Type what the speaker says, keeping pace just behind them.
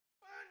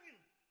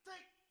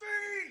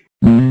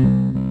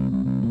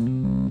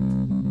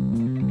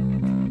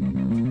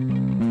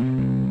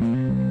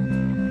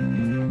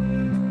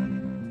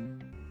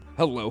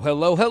Hello,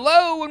 hello,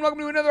 hello, and welcome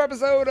to another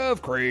episode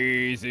of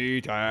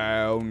Crazy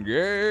Town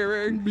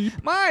Gaming.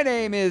 My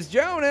name is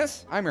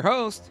Jonas. I'm your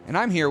host, and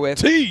I'm here with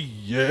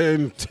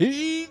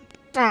TNT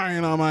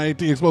Dinomight,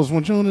 the explosive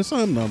one. Jonas,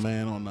 I'm the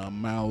man on the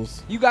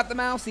mouse. You got the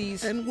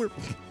mousies. And we're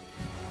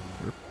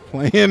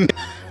playing.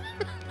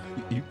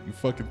 you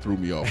fucking threw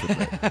me off with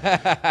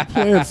that. We're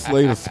playing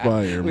Slay the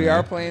Spire, We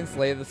are playing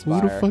Slay the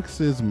Spire. Who the fuck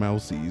says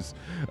mousies?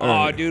 Oh,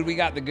 right. Dude, we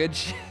got the good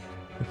shit.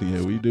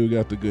 Yeah, we do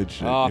got the good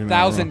shit. Oh,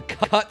 1,000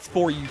 cuts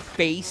for you,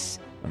 face.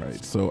 All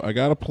right, so I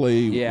gotta play.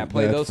 Yeah,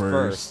 play that those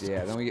first.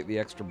 Yeah, then we get the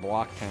extra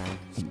block town.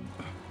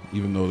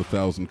 Even though the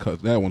 1,000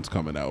 cuts, that one's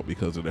coming out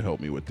because it'll help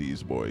me with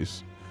these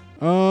boys.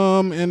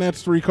 And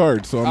that's 3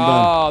 cards, so I'm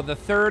done. Oh, the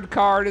third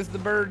card is the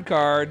bird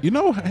card. You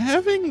know,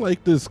 having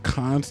like this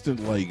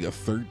constant like a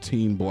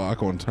 13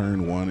 block on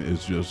turn 1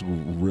 is just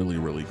really,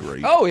 really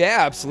great. Oh yeah,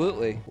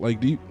 absolutely.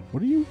 Like,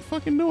 what are you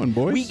fucking doing,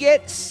 boys? We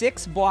get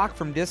 6 block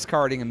from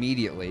discarding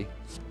immediately.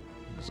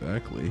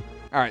 Exactly.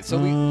 All right, so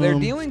they're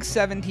dealing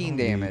 17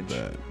 damage.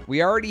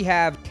 We already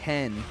have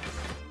 10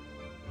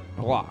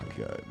 block. Oh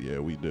my God, yeah,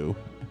 we do.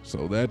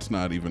 So that's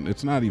not even.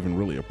 It's not even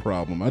really a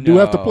problem. I do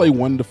have to play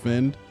 1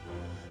 defend.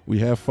 We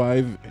have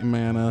 5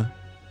 mana.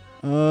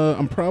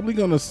 I'm probably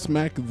gonna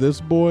smack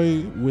this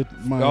boy with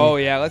my. Oh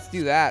yeah, let's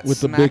do that. With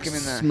Smack the big him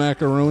in there.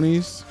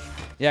 smackaronis.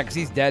 Yeah, because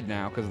he's dead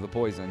now because of the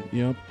poison.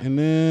 Yep. And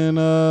then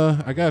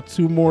I got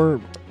 2 more.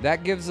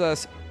 That gives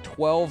us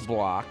 12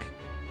 block.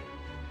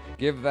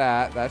 Give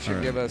that. That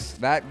should give us.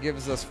 That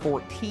gives us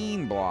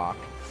 14 block.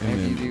 And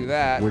if you do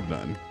that, we're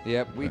done.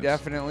 Yep, we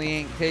definitely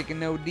ain't taking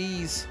no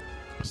D's.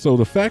 So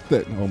the fact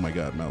that, oh my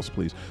God, mouse,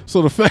 please.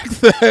 So the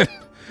fact that,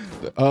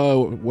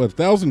 what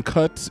 1,000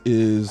 cuts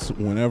is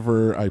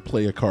whenever I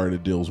play a card,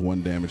 it deals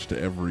 1 damage to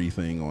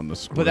everything on the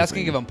screen. But that's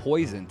gonna give him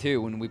poison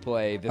too when we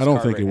play this. I don't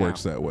card think right it now.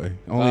 works that way.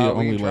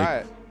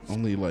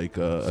 Only like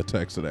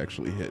attacks that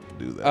actually hit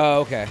do that. Oh,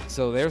 okay.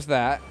 So there's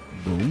that.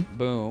 Boom.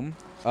 Boom.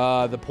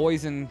 The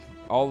poison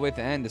all the way at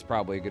the end is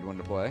probably a good one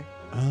to play.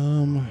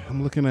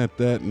 I'm looking at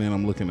that, and then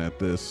I'm looking at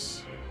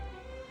this.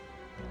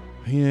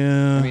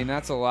 Yeah. I mean,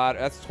 that's a lot.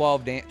 That's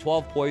 12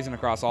 poison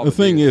across all the the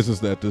thing dudes. is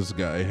that this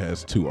guy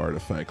has 2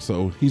 artifacts,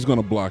 so he's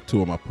going to block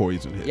 2 of my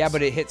poison hits. Yeah,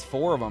 but it hits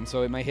 4 of them,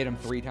 so it might hit him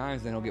 3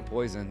 times, then he'll get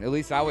poisoned. At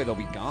least that way they'll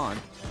be gone.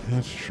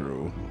 That's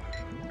true.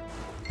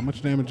 How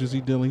much damage is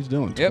he dealing? He's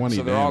dealing 20 damage.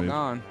 So they're all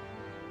gone.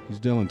 He's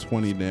dealing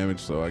 20 damage,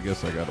 so I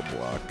guess I got to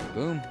block.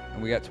 Boom.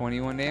 And we got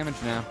 21 damage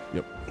now.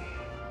 Yep.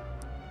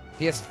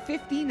 He has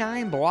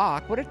 59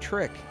 block. What a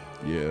trick.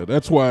 Yeah,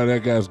 that's why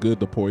that guy's good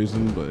to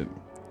poison, but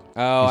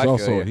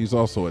he's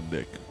also a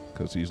dick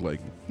because he's like,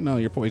 no,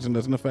 your poison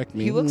doesn't affect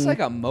me. He looks like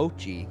a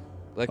mochi,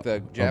 like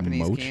the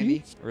Japanese mochi?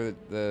 candy or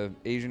the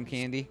Asian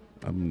candy.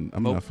 I'm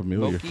not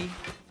familiar. Mochi.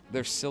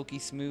 They're silky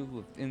smooth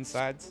with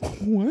insides.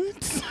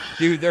 What?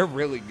 Dude, they're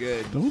really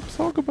good. Don't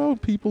talk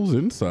about people's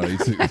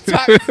insides. It's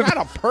not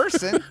a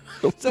person.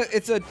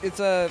 It's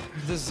a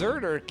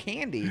dessert or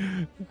candy.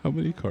 How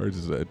many cards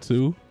is that?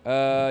 2?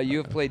 You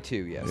have played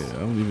 2, yes. Yeah, I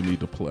don't even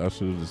need to play. I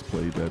should have just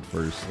played that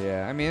first.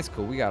 Yeah, I mean it's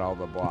cool. We got all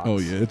the blocks. Oh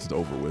yeah, it's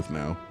over with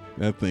now.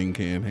 That thing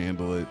can't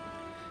handle it.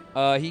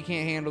 He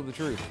can't handle the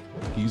truth.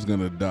 He's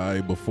gonna die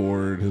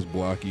before his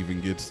block even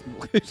gets.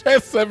 It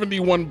has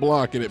 71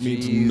 block, and it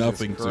means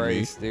nothing to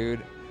me, dude.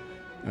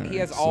 All he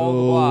has right, all the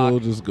block. We'll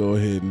just go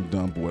ahead and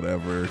dump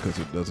whatever because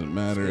it doesn't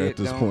matter at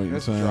this point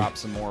in time. Drop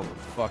some more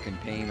fucking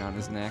pain on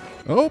his neck.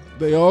 Oh,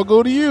 they all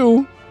go to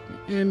you,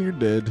 and you're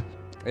dead.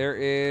 There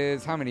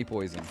is how many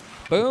poison?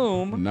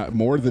 Boom. Not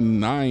more than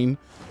 9.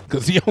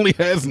 Because he only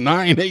has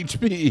 9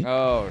 HP.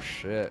 Oh,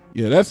 shit.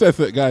 Yeah, that's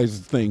that guy's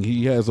thing.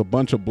 He has a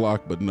bunch of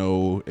block, but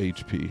no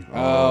HP.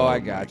 Oh, I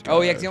got you. Oh,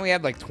 yeah, because he only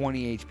had like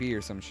 20 HP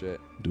or some shit.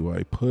 Do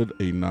I put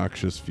a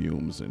Noxious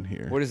Fumes in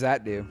here? What does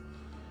that do?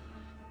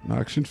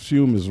 Noxious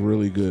Fume is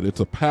really good. It's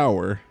a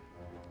power.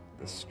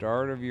 The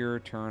start of your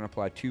turn,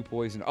 apply 2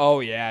 poison. Oh,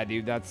 yeah,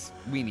 dude.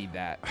 We need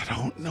that. I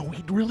don't know.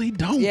 We really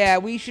don't. Yeah,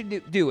 we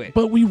should do it.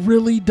 But we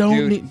really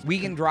don't dude, we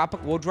can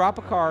we'll drop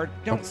a card.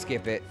 Don't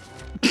skip it.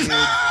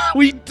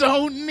 We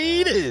don't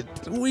need it.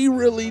 We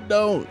really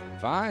don't.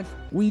 Fine.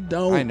 We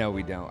don't. I know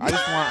we don't.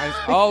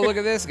 Oh, look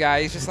at this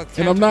guy. He's just like.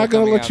 And I'm not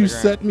gonna let you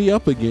set me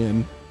up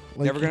again.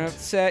 Like never gonna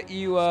set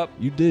you up.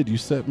 You did. You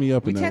set me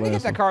up. We tend to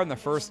get that card in the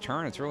first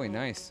turn. It's really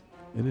nice.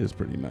 It is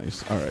pretty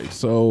nice. All right.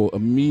 So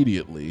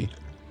immediately.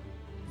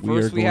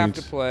 First we have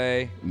to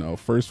play. No,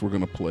 first we're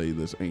gonna play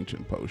this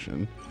Ancient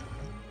Potion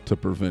to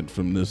prevent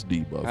from this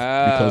debuff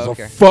because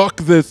of fuck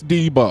this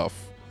debuff.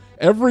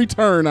 Every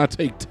turn I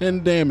take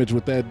 10 damage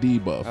with that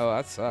debuff. Oh,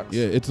 that sucks.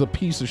 Yeah, it's a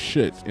piece of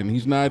shit, and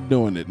he's not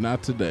doing it.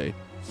 Not today.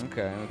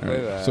 Okay, we'll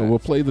play that. So we'll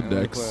play the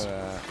decks.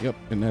 Yep,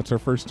 and that's our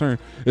first turn.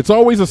 It's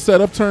always a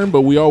setup turn,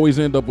 but we always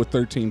end up with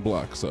 13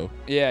 blocks. So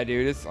yeah,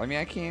 dude. I mean,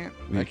 I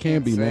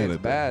can't be mad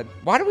at that.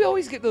 Why do we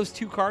always get those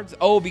 2 cards?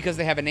 Oh, because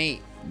they have an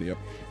 8. Yep.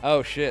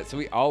 Oh shit. So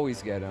we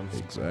always get them.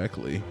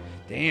 Exactly.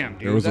 Damn,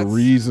 dude. There was a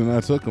reason I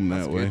took them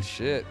that way. Good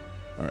shit.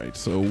 All right,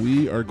 so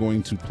we are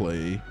going to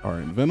play our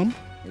Envenom.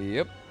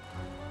 Yep.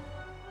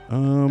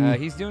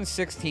 He's doing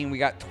 16. We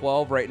got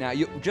 12 right now.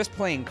 Just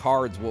playing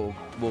cards will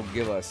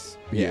give us.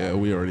 Yeah,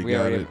 we already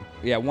got it.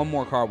 Yeah, one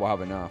more card will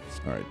have enough.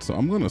 All right, so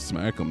I'm gonna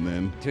smack him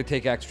then. To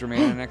take extra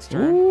mana next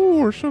turn. Ooh,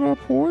 or should I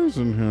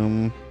poison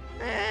him?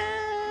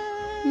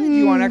 Do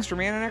you want extra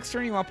mana next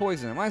turn? Or you want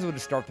poison him? Might as well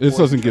just start. This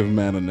doesn't give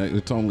mana.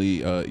 It's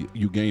only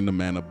you gain the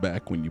mana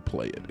back when you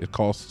play it. It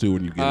costs 2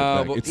 and you get it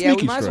back. Well, It's yeah,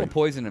 sneaky we might as well strike.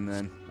 poison him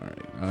then.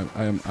 All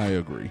right, I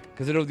agree.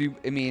 Because it'll do.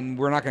 I mean,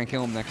 we're not gonna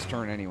kill him next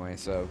turn anyway,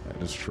 so.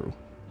 That is true.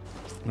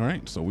 All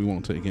right, so we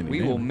won't take any.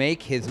 We will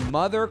make his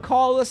mother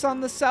call us on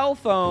the cell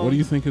phone. What do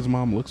you think his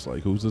mom looks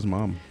like? Who's his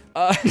mom?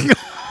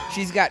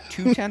 She's got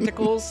 2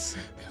 tentacles.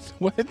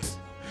 What?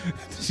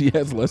 She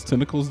has less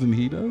tentacles than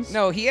he does?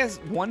 No, he has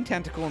 1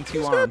 tentacle and 2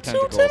 He's arm got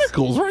tentacles. 2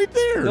 tentacles right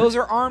there. Those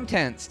are arm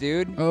tents,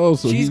 dude. Oh,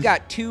 so she's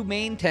got 2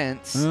 main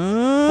tents,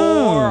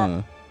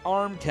 4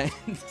 arm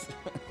tents.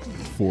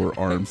 4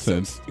 arm So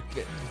tents.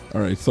 stupid.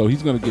 All right, so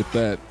he's gonna get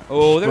that.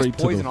 Oh, there's straight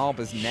to poison the- all up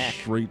his neck.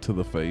 Straight to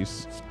the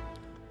face.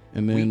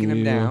 And then Weaken him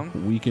we'll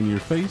down. Weaken your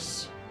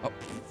face. Oh,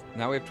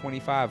 now we have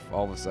 25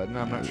 all of a sudden.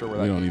 I'm not sure where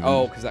we that don't came. even-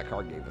 Oh, because that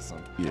card gave us some.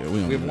 Yeah, we don't We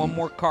have even- one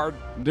more card.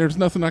 There's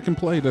nothing I can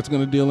play that's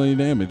gonna deal any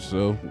damage,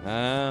 so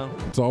Oh.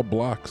 it's all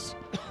blocks.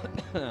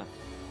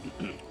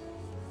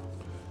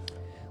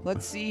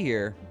 Let's see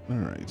here. All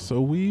right, so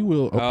we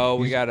will. Oh,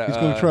 we gotta, He's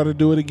gonna try to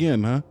do it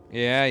again, huh?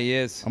 Yeah, he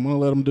is. I'm gonna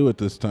let him do it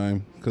this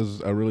time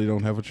because I really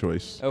don't have a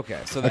choice. Okay,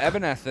 so the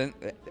Evanescence.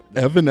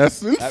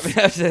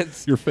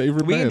 Evanescence. Your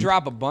favorite We band. can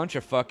drop a bunch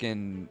of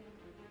fucking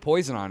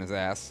poison on his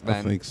ass. Then.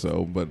 I think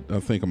so, but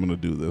I think I'm gonna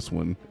do this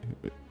one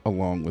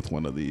along with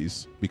one of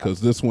these because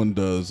this one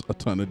does a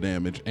ton of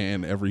damage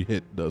and every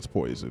hit does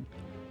poison.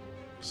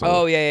 So,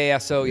 Oh yeah.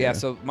 So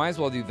so might as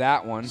well do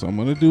that one. So I'm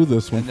gonna do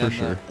this one and then for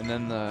sure. And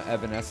then the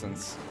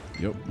Evanescence.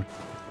 Yep.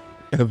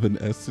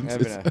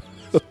 Evanescence.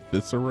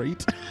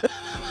 Eviscerate.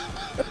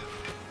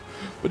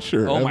 But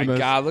sure. Oh my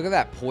God! Look at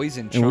that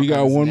poison. And we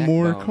got one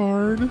more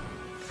card. card.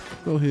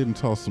 Go ahead and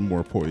toss some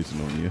more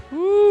poison on you.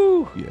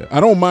 Woo! Yeah, I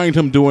don't mind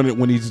him doing it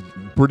when he's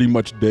pretty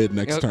much dead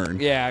next turn.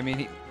 Yeah, I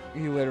mean he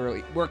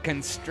literally. We're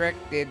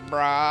constricted,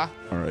 brah.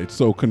 All right,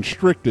 so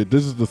constricted.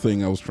 This is the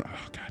thing I was trying.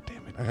 Oh, God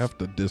damn it! I have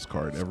to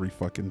discard every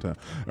fucking time.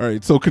 All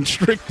right, so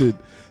constricted.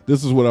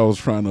 This is what I was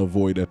trying to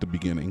avoid at the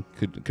beginning.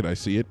 Could I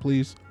see it,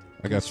 please?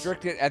 I got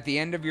Constricted at the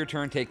end of your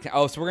turn. Take 10.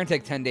 Oh, so we're gonna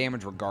take 10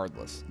 damage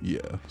regardless. Yeah.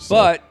 So,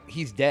 But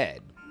he's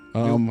dead.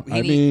 I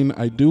mean,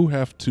 I do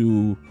have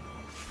to.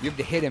 You have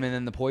to hit him, and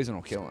then the poison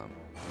will kill him.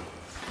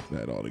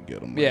 That ought to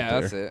get him. Yeah, right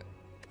that's there.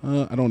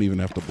 it. I don't even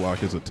have to block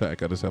his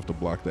attack. I just have to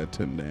block that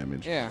 10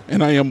 damage. Yeah.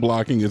 And I am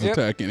blocking his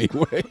attack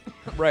anyway.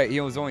 Right,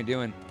 he was only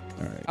doing.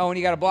 All right. Oh, and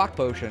you got a block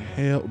potion.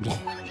 Hell,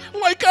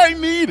 like I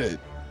need it.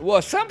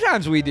 Well,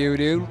 sometimes we do,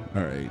 dude.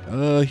 All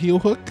right. Heal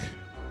hook.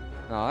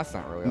 No, that's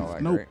not really all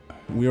that Nope. great.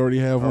 We already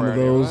have one of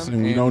Already those, one,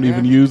 and we and don't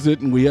even use it.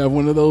 And we have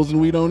one of those, and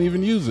we don't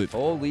even use it.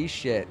 Holy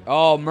shit.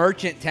 Oh,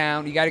 Merchant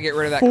Town. You got to get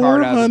rid of that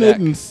card out of the deck.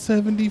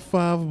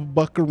 475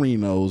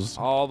 buccarinos.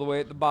 All the way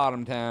at the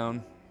bottom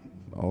town.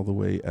 All the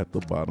way at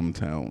the bottom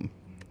town.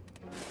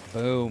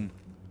 Boom.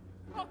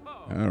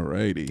 All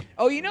righty.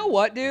 Oh, you know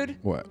what, dude?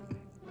 What?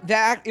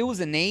 It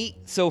was innate,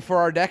 so for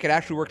our deck, it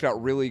actually worked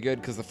out really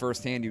good because the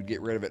first hand you'd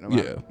get rid of it no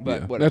matter. Yeah,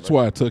 But yeah. whatever. That's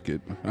why I took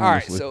it. Honestly. All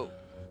right, so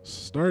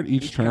start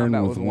each combat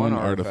turn with with one one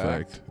artifact.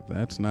 artifact.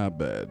 That's not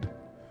bad.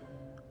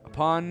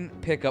 upon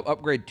pickup,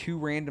 upgrade 2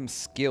 random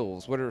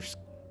skills. What are...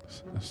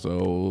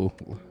 So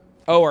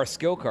Oh, our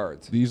skill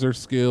cards. these are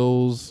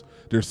skills.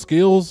 They're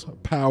skills,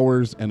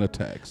 powers, and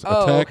attacks.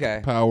 Oh, attack,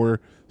 okay.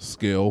 power,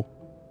 skill,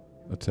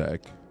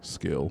 attack,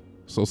 skill.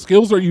 So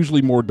skills are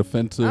usually more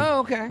defensive. Oh,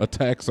 okay.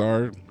 Attacks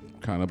are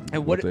kind of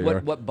And what they are.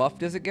 what buff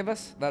does it give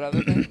us? That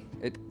other thing?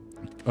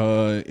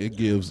 It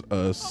gives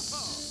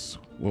us,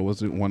 what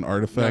was it? One No,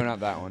 artifact. not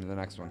that one. The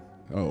next one.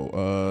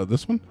 Oh,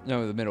 this one.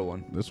 No, the middle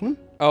one. This one.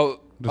 Oh,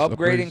 Just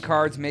upgrading upgrades?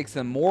 cards makes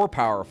them more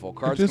powerful.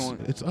 Cards going.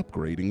 It's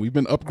upgrading. We've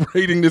been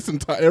upgrading this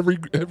entire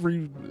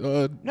every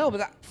No, but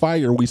that,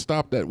 fire we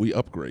stopped at. We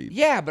upgrade.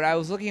 yeah, but I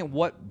was looking at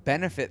what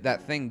benefit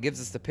that thing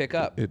gives us to pick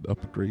up. It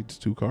upgrades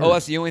 2 cards. Oh,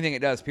 that's the only thing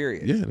it does.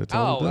 Period. Yeah, that's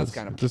all it does. That's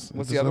kind of. Just-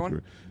 What's just the other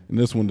upgrade. one? And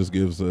this one just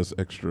gives us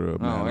extra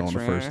mana on the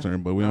extra first mana?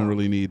 turn, but we don't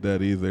really need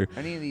that either.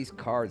 Any of these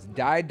cards.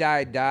 Die,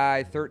 die,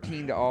 die.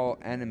 13 to all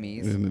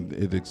enemies. And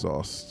it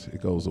exhausts.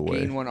 It goes away.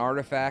 Gain 1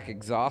 artifact.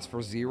 Exhaust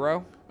for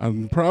 0.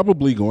 I'm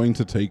probably going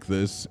to take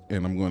this,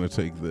 and I'm going to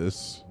take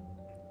this.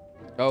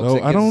 Oh, Though 'cause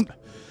it I gives- don't.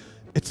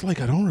 It's like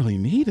I don't really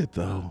need it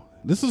though.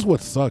 This is what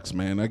sucks,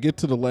 man. I get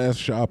to the last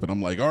shop and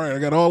I'm like, all right, I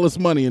got all this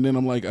money, and then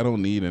I'm like, I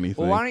don't need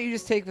anything. Well, why don't you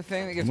just take the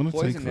thing that gives I'm gonna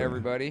take poison to the-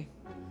 everybody?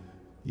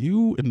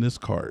 You and this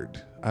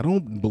card. I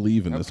don't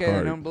believe in this Okay,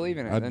 card. I don't believe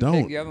in it. I Then don't.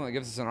 take the other one that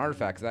gives us an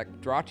artifact. 'Cause that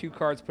draw 2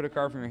 cards, put a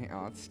card from your hand.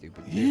 Oh, that's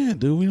stupid. Dude. Yeah,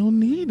 dude, we don't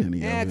need any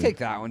Yeah, of it. take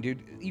that one, dude.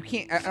 You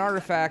can't an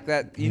artifact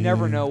that you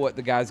never know what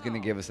the guy's gonna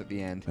give us at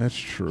the end. That's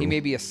true. He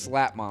may be a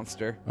slap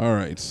monster. All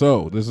right,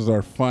 so this is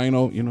our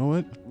final. You know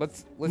what?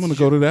 Let's I'm gonna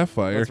go to that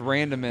fire. Let's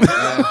random it.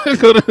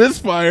 Go to this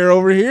fire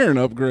over here and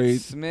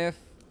upgrade. Smith.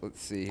 Let's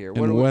see here.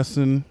 And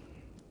Wesson.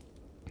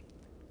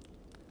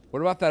 What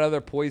about that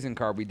other poison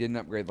card we didn't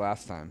upgrade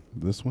last time?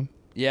 This one?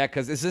 Yeah,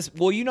 because is this...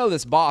 Well, you know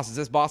this boss. Is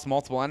this boss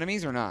multiple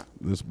enemies or not?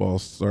 This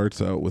boss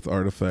starts out with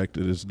Artifact.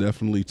 It is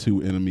definitely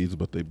 2 enemies,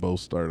 but they both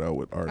start out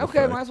with Artifact.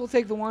 Okay, might as well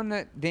take the one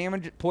that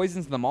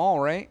poisons them all,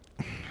 right?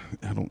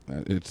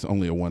 It's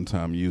only a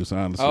one-time use,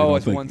 honestly. Oh,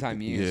 it's one-time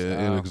use.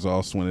 Yeah, it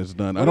exhausts when it's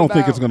done. What I don't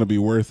think it's about- going to be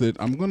worth it.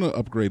 I'm going to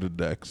upgrade a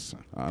Dex,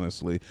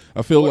 honestly.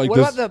 I feel like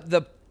what this...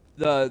 about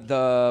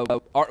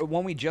the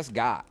one we just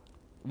got?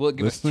 Will it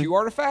give us 2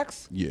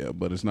 artifacts? Yeah,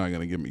 but it's not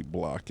going to give me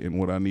block. And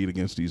what I need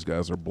against these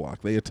guys are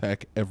block. They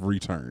attack every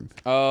turn.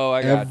 Oh,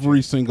 I got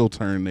Every single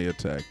turn they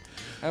attack.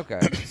 Okay,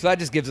 so that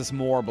just gives us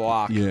more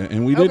block. Yeah,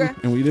 and we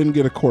didn't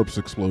get a corpse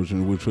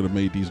explosion, which would have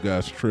made these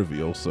guys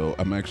trivial. So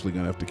I'm actually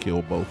going to have to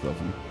kill both of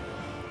them.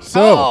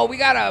 So we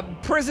got a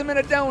prism and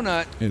a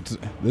donut.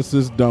 This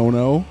is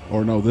Dono,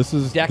 or no, this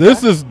is Deca?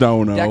 This is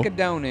Dono. Deca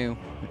Donu.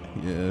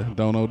 Yeah,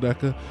 Dono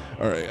Deca.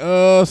 All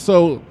right.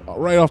 So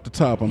right off the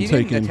top, He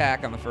didn't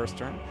attack on the first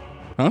turn.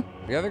 Huh?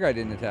 The other guy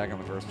didn't attack on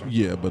the first turn.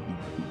 Yeah, but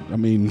I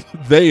mean,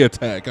 they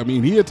attack. I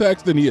mean, he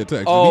attacks, then he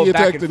attacks. Oh, he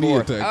back attacks, and then he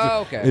forth. attacks.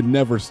 Oh, okay. It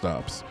never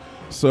stops.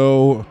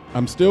 So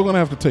I'm still gonna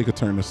have to take a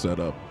turn to set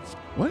up.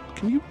 What?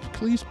 Can you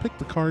please pick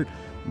the card?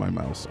 My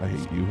mouse. I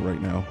hate you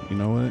right now. You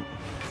know what?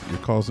 You're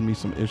causing me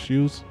some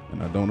issues,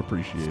 and I don't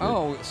appreciate it.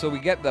 Oh, so we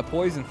get the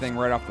poison thing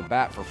right off the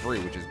bat for free,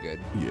 which is good.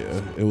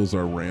 Yeah, it was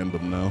our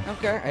random though.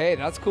 Okay. Hey,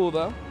 that's cool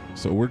though.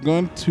 So we're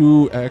going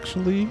to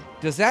actually.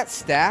 Does that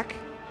stack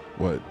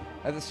What?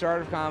 at the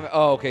start of combat?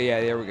 Oh, okay.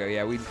 Yeah, there we go.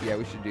 Yeah, we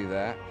should do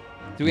that.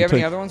 Do we have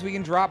any other ones we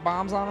can drop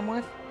bombs on them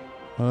with?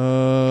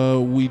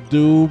 We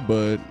do,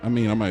 but I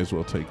mean, I might as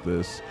well take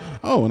this.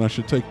 Oh, and I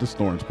should take this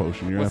Thorns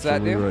potion. You're What's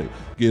that absolutely do?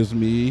 right. Gives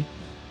me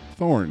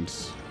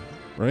Thorns,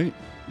 right?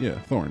 Yeah,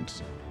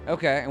 Thorns.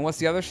 Okay, and what's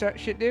the other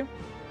shit do?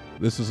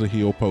 This is a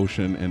heal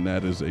potion, and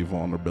that is a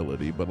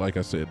vulnerability. But like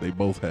I said, they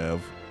both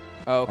have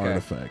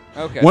artifact.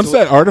 Okay. Once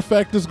that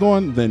artifact is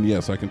gone, then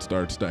yes, I can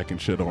start stacking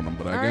shit on them.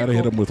 But I gotta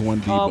hit them with one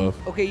debuff.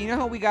 Okay, you know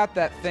how we got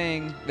that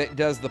thing that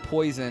does the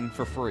poison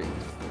for free?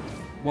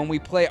 When we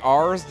play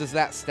ours, does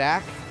that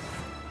stack?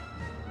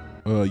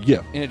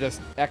 Yeah. And it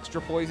does extra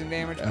poison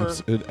damage per?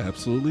 It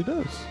absolutely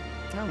does.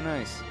 Oh,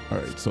 nice. All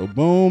right, so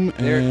boom,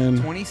 They're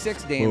and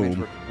 26 damage.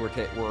 boom.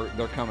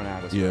 They're coming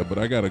at us. Yeah, but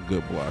I got a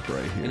good block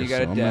right here, And you got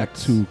so a I'm not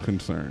dex. too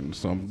concerned.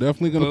 So I'm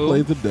definitely going to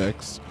play the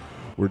Dex.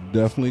 We're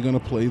definitely going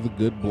to play the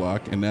good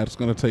block, and that's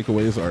going to take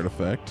away his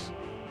artifact.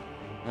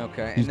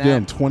 Okay. He's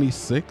down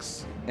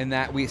 26.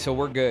 And so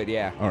we're good,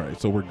 yeah. All right,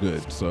 so we're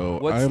good. So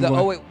What's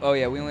oh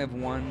yeah, we only have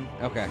one.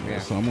 Okay, yeah.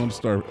 So I'm going to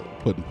start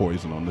putting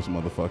poison on this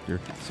motherfucker.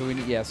 So we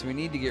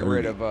need to get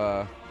rid of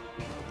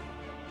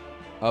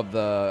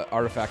the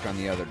artifact on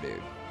the other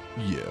dude.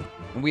 Yeah.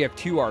 And we have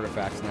 2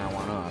 artifacts now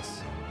on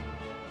us.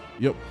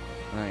 Yep.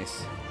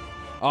 Nice.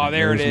 Oh,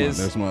 there it is.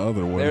 There's my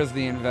other one. There's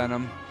the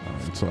Envenom. All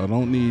right, so I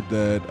don't need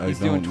that. He's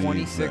doing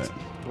 26.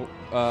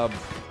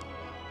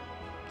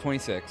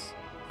 26.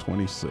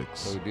 26.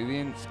 So we do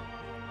the.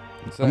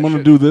 So I'm going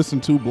to do this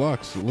in 2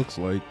 blocks, it looks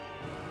like.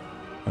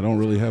 I don't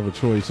really have a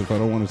choice if I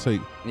don't want to take...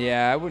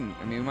 Yeah, I wouldn't.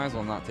 I mean, we might as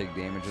well not take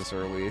damage this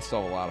early. They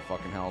still have a lot of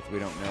fucking health. We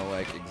don't know,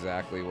 like,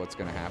 exactly what's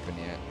going to happen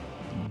yet.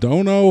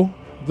 Dono,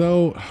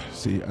 though,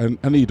 see,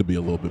 I need to be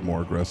a little bit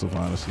more aggressive,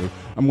 honestly.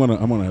 I'm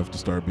gonna have to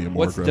start being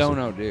more aggressive. What's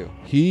Dono do?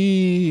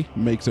 He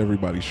makes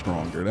everybody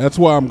stronger. That's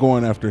why I'm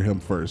going after him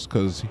first,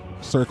 because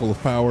Circle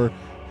of Power,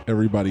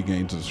 everybody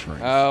gains his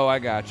strength. Oh, I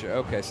got you.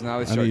 Okay, so now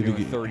they start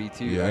doing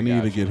 32. Yeah, I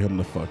need to get him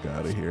the fuck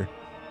out of here.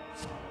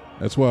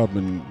 That's why I've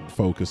been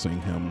focusing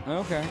him.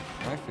 Okay,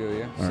 I feel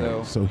you. All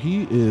right, so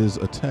he is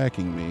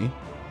attacking me.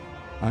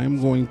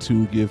 I'm going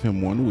to give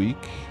him 1 week.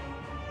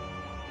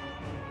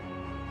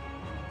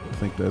 I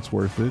think that's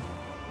worth it.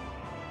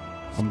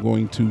 I'm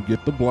going to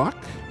get the block.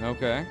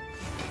 Okay.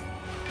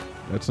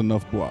 That's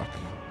enough block.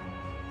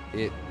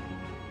 It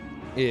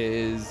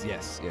is,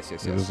 yes. It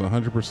is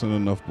 100%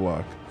 enough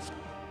block.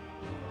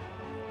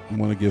 I'm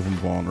going to give him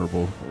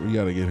vulnerable. We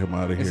got to get him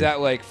out of here. Is that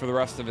like for the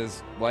rest of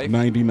his life?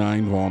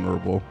 99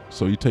 vulnerable.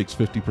 So he takes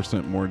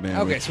 50% more damage.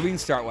 Okay, so we can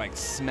start like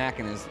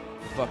smacking his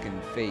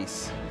fucking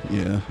face.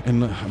 Yeah,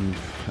 and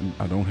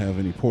I don't have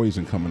any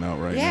poison coming out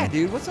right now. Yeah,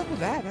 dude, what's up with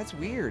that? That's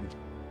weird.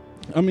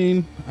 I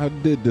mean, I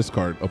did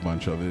discard a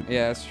bunch of it.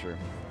 Yeah, that's true.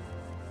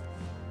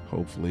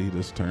 Hopefully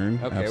this turn.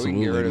 Okay, Absolutely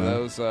we can get rid not.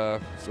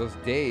 of those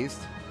dazed.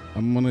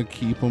 I'm gonna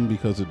keep them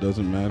because it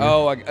doesn't matter.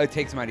 Oh, it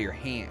takes them out of your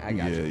hand. I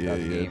got you. Yeah.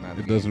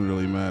 It doesn't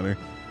really matter.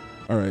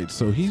 All right,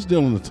 so he's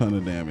dealing a ton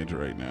of damage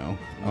right now.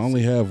 I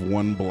only have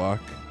 1 block.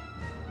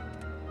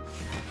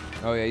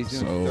 Oh yeah, he's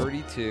doing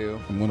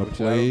 32. I'm gonna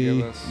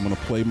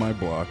play my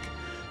block.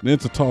 Then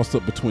it's a toss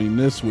up between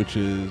this, which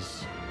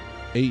is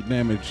 8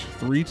 damage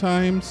 3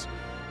 times,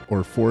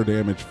 or 4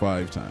 damage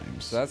 5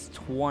 times. So that's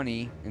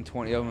 20 and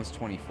 20, almost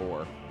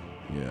 24.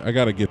 Yeah, I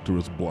gotta get through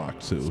his block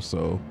too.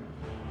 So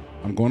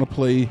I'm gonna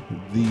play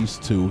these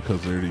 2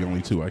 because they're the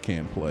only 2 I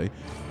can play,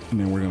 and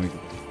then we're gonna.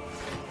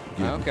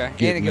 Okay,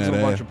 and it gives him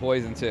a bunch of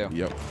poison too.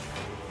 Yep.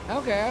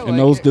 Okay, I like and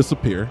those it.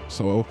 disappear.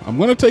 So I'm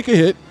gonna take a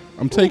hit.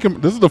 I'm taking.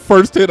 This is the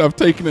first hit I've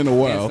taken in a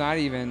while. It's not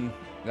even.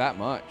 That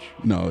much?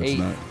 No, it's 8.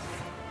 not.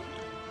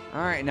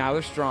 All right, now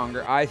they're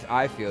stronger.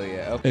 I feel you.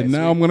 Okay. And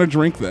now I'm gonna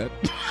drink that.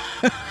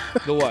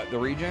 The what? The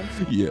regen?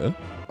 Yeah.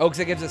 Oh, because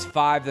it gives us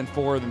 5, then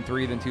 4, then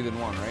 3, then 2, then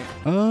 1,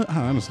 right?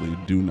 I honestly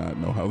do not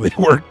know how they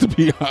work, to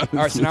be honest. All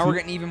right, so now we're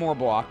getting even more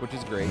block, which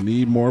is great.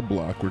 Need more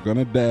block. We're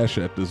gonna dash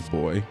at this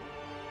boy.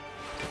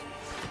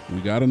 We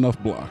got enough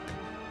block.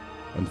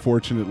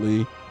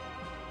 Unfortunately,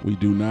 we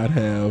do not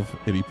have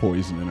any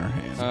poison in our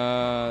hand.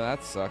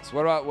 That sucks.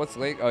 What about what's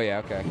late? Oh yeah,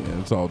 okay. Yeah,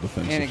 it's all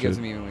defensive. And it gives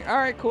me. All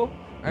right, cool.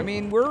 I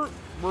mean, we're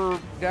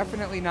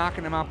definitely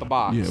knocking him out the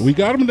box. Yeah, we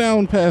got him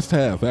down past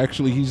half.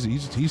 Actually,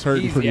 he's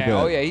hurting pretty bad.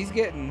 Oh yeah, he's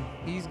getting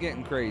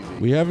crazy.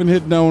 We haven't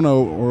hit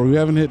Nono or we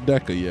haven't hit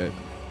Deca yet.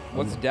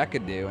 What's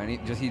Deca do? And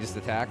he just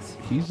attacks?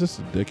 He's just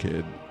a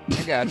dickhead.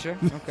 I gotcha.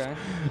 Okay.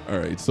 All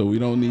right, so we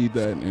don't need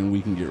that, and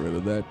we can get rid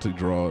of that to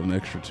draw an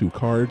extra 2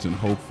 cards, and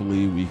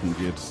hopefully we can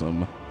get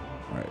some.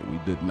 All right, we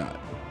did not.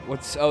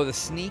 What's the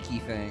sneaky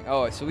thing?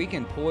 Oh, so we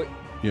can pull it.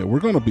 Yeah, we're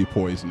gonna be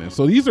poisonous.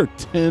 So these are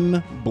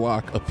 10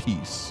 block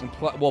apiece.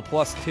 Well,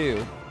 plus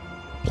 2.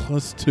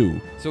 Plus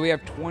 2. So we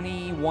have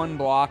 21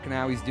 block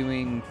now. He's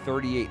doing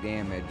 38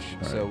 damage.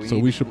 Right, so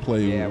we should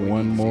play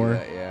one more.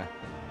 That, yeah.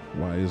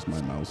 Why is my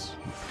mouse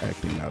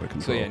acting out of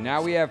control? So yeah,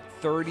 now we have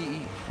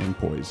 30. And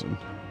poison.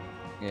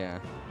 Yeah.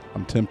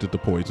 I'm tempted to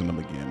poison him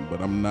again,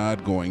 but I'm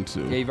not going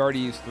to. Yeah, you've already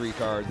used 3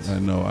 cards. I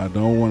know. I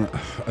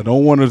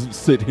don't want to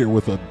sit here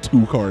with a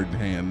 2-card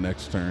hand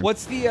next turn.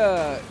 What's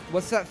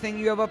that thing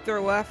you have up there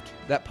left?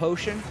 That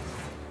potion?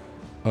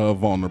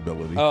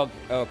 Vulnerability. Oh,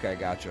 okay,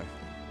 gotcha.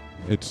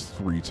 It's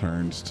 3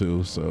 turns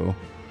too, so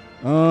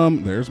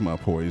there's my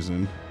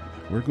poison.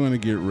 We're going to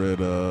get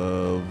rid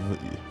of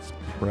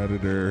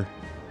Predator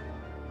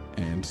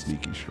and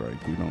Sneaky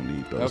Strike. We don't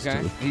need those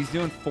two. He's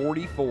doing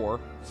 44.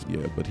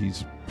 Yeah, but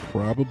he's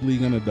probably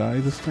gonna die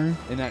this turn.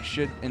 And that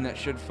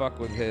should fuck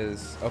with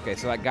his. Okay,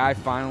 so that guy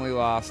finally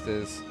lost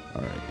his.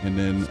 All right, and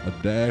then a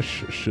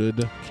dash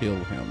should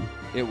kill him.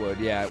 It would,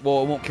 yeah.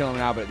 Well, it won't kill him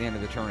now, but at the end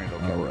of the turn, it'll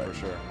kill him for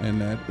sure.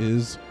 And that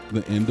is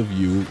the end of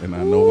you, and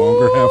I no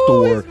longer have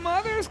to work. His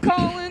mother's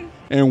calling.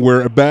 And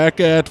we're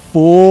back at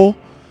full.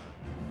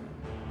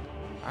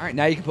 All right,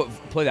 now you can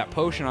play that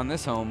potion on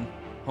this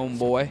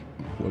homeboy.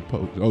 What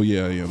potion? Oh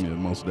yeah,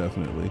 most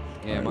definitely.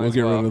 Yeah, right, we'll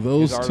get rid of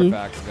those his 2.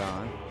 Artifact's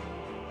gone.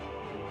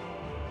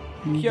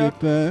 You get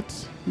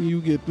that.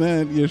 You get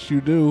that. Yes,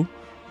 you do.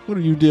 What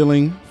are you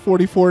dealing?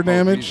 44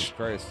 damage?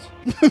 Oh,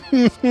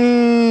 Jesus Christ.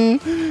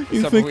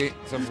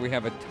 we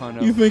have a ton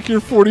of... You think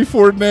your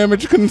 44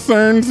 damage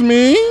concerns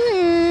me?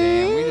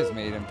 Damn, we just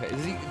made him pay.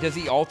 Does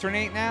he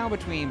alternate now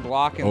between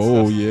block and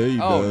stuff? Oh, yeah, he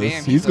does.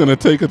 Damn, he's going to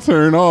take a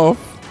turn off.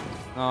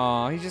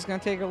 Oh, he's just going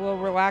to take a little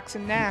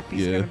relaxing nap.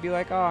 He's going to be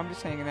like, oh, I'm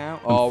just hanging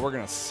out. Oh, we're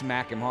going to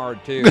smack him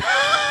hard, too.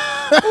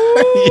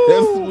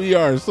 Yes, we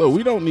are. So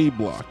we don't need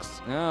blocks.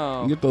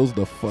 No. Get those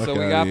the fuck out of here.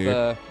 So we got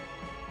the...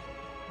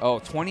 Oh,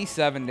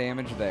 27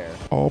 damage there.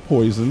 All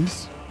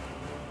poisons.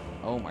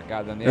 Oh, my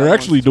God. Then they're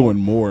actually doing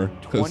more.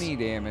 20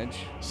 damage.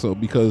 So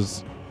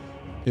because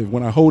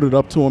when I hold it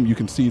up to him, you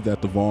can see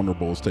that the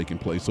vulnerable is taking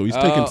place. So he's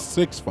taking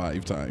 6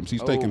 5 times.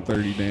 He's taking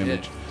 30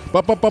 damage.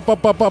 Bop,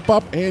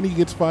 and he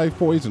gets 5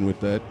 poison with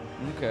that.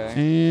 Okay.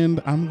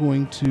 And I'm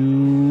going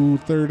to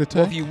third attack.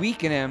 Well, if you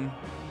weaken him,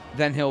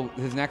 then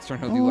his next turn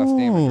he'll do less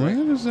damage, right?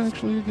 That is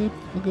actually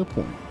a good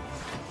point.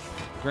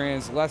 Granted,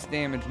 it's less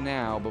damage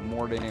now, but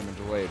more damage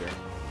later.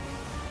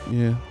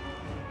 Yeah.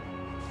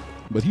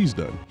 But he's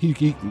done.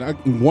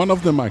 One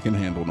of them I can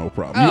handle no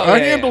problem. Oh, I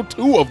handle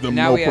 2 of them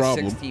now no we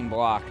problem. have 16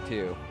 block,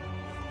 too.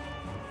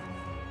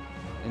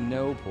 And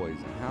no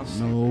poison. How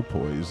sick. No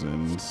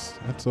poisons.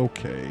 That's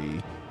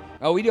okay.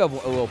 Oh, we do have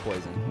a little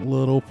poison.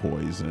 Little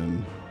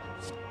poison.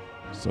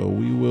 So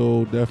we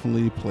will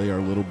definitely play our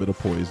little bit of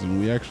poison.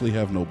 We actually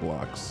have no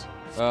blocks.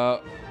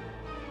 So.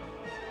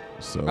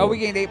 Oh, we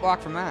gained 8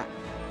 block from that.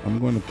 I'm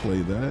going to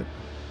play that.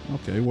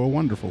 Okay, well,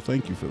 wonderful.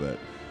 Thank you for that.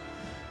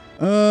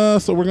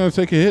 So we're going to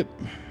take a hit.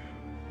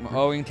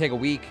 Oh, we can take a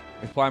weak.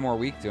 Apply more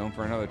weak to him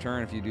for another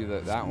turn if you do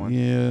that one.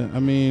 Yeah, I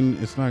mean,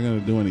 it's not going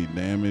to do any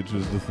damage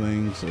is the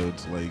thing, so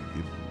it's like,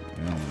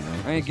 I don't know.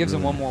 I mean, it gives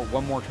him one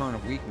more turn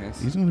of weakness.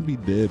 He's going to be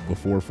dead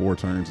before 4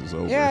 turns is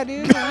over. Yeah,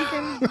 dude. We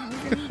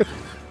can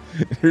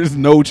There's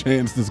no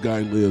chance this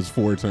guy lives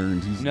 4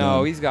 turns. He's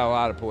done. He's got a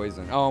lot of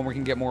poison. Oh, and we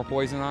can get more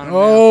poison on him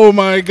Oh,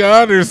 my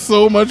God. There's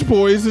so much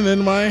poison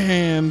in my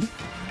hand.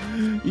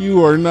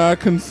 You are not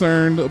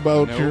concerned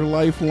about your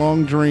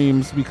lifelong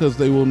dreams because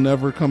they will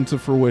never come to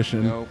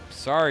fruition. Nope.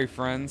 Sorry,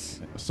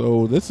 friends.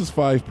 So this is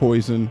 5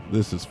 poison.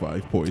 This is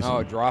 5 poison.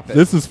 Oh, drop it.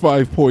 This is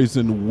 5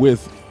 poison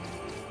with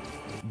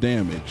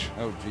damage.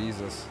 Oh,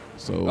 Jesus.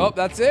 So. Oh,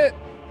 that's it.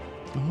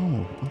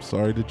 Oh, I'm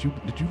sorry. Did you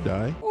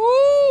die?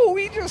 Ooh,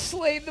 we just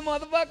slayed the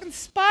motherfucking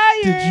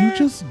spire. Did you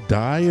just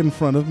die in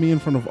front of me, in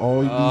front of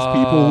all these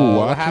people who are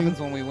watching? What happens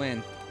when we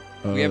win?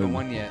 We haven't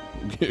won yet.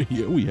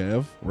 Yeah, we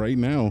have right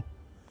now.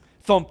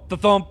 Thump the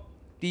thump.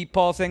 Deep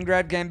pulsing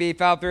dread can be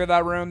felt through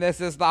the room.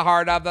 This is the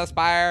heart of the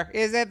spire.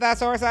 Is it the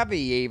source of the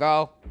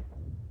evil?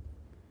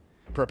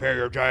 Prepare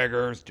your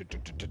daggers.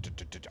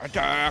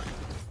 Attack.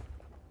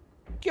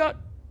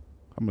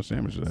 How much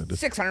damage did I do?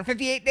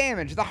 658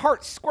 damage. The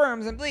heart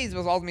squirms and bleeds,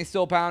 but ultimately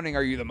still pounding.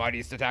 Are you the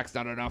mightiest attacks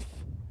not enough?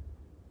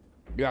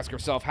 You ask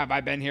yourself, have I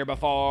been here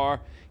before?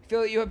 You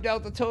feel that you have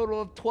dealt a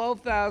total of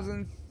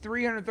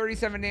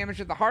 12,337 damage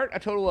to the heart, a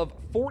total of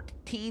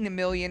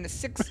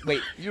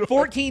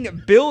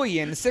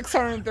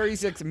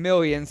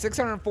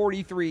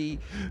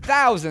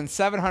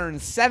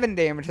 14,636,643,707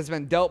 damage has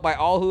been dealt by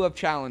all who have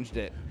challenged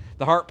it.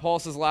 The heart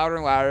pulses louder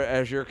and louder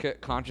as your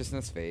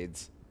consciousness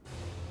fades.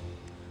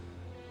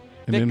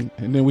 And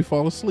then we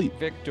fall asleep.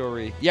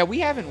 Victory. Yeah, we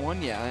haven't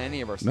won yet on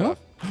any of our stuff.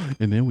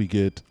 And then we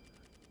get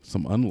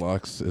some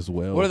unlocks as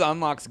well. What do the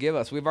unlocks give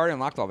us? We've already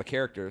unlocked all the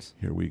characters.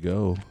 Here we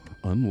go.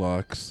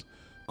 Unlocks.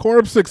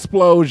 Corpse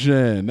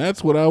explosion.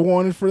 That's what I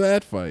wanted for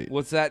that fight.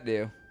 What's that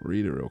do?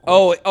 Read it real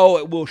quick. Oh,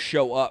 it will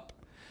show up.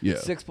 Yeah.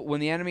 When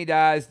the enemy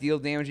dies, deal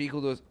damage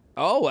equal to.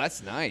 Oh,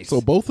 that's nice.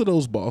 So both of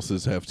those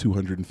bosses have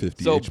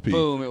 250 HP.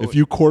 Boom. If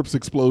you corpse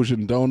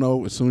explosion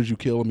Dono, as soon as you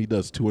kill him, he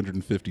does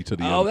 250 to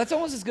the end. Oh, that's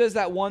almost as good as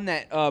that one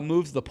that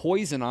moves the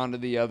poison onto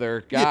the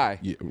other guy.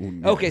 Yeah.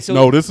 Okay, so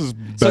no, this is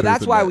better. So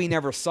that's why that. we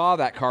never saw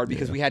that card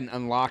because we hadn't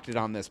unlocked it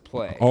on this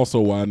play.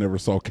 Also, why I never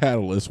saw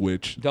Catalyst,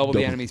 which double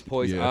the enemy's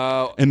poison. Yeah.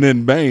 Oh, and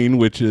then Bane,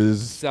 which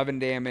is 7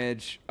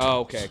 damage.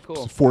 Oh, okay,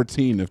 cool.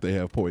 14 if they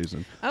have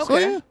poison. Okay, so,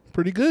 yeah,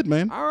 pretty good,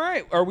 man. All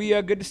right, are we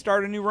good to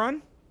start a new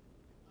run?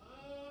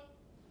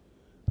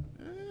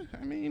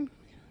 I mean,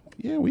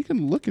 yeah, we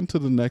can look into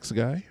the next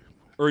guy.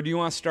 Or do you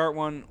want to start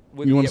one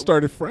with You want to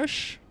start it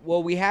fresh?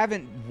 Well, we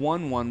haven't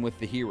won one with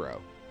the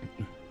hero.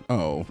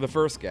 Oh. The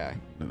first guy.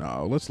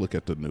 No, let's look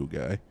at the new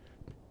guy.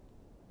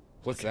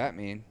 What's that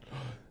mean?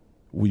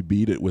 We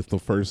beat it with the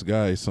first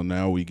guy, so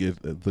now we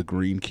get the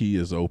green key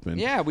is open.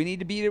 Yeah, we need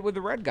to beat it with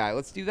the red guy.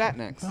 Let's do that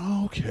next.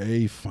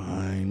 Okay,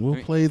 fine.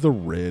 We'll play the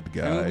red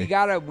guy. I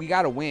mean, we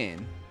gotta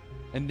win.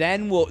 And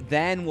then we'll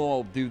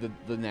do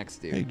the next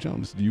dude. Hey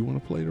Jonas, do you want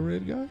to play the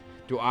red guy?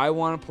 Do I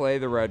want to play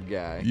the red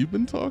guy? You've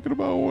been talking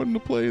about wanting to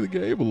play the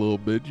game a little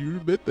bit. You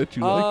admit that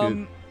you like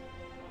it.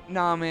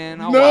 Nah, man.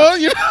 I'll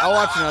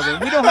watch another.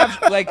 We don't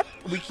have like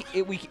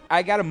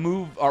I gotta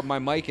move my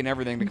mic and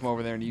everything to come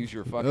over there and use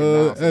your fucking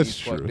mouse. That's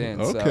true. Plugged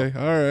in, okay, so.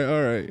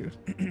 all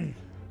right.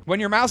 When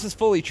your mouse is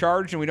fully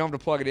charged and we don't have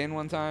to plug it in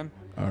one time.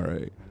 All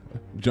right,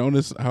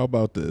 Jonas. How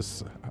about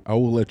this? I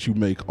will let you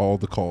make all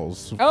the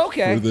calls.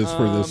 Okay. For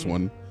this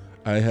one,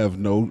 I have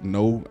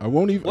no. I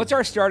won't even. What's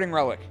our starting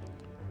relic?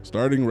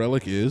 Starting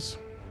relic is.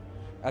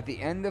 At the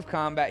end of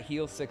combat,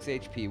 heal 6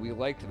 HP. We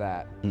liked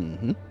that.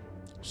 Mm-hmm.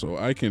 So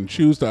I can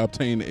choose to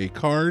obtain a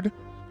card.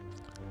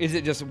 Is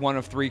it just one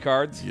of 3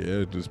 cards?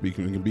 Yeah, it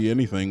can be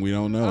anything. We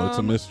don't know. It's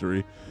a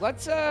mystery.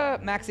 Let's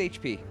max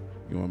HP.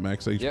 You want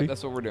max HP? Yep,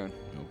 that's what we're doing.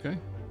 Okay.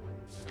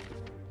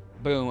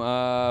 Boom.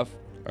 I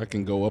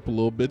can go up a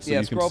little bit so you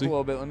can see. Yeah, scroll up a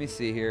little bit. Let me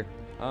see here.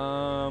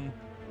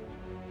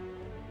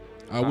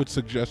 I would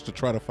suggest to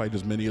try to fight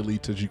as many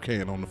elites as you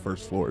can on the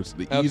first floor. It's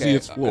the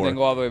easiest floor. And then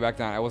go all the way back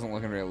down. I wasn't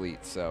looking at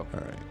elites, so. All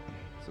right.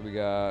 So we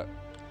got.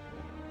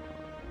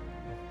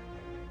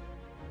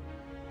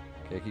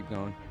 Okay, keep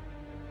going.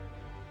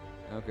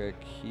 Okay,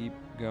 keep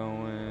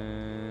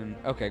going.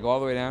 Okay, go all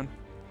the way down.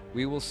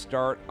 We will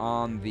start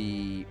on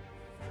the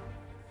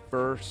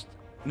first.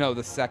 No,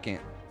 the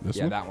second. This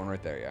one? That one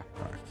right there. Yeah.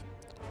 All right.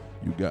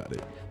 You got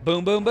it.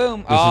 Boom, boom,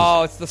 boom.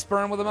 It's the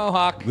sperm with a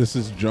mohawk. This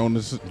is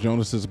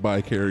Jonas's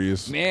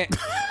vicarious. Man.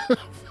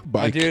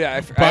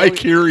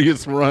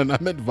 Vicarious run. I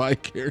meant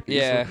vicarious.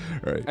 Yeah.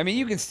 Right. I mean,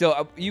 you can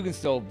still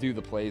do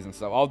the plays and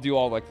stuff. I'll do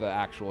all like the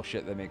actual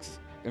shit that makes.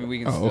 I mean,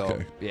 we can still.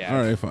 Okay. Yeah.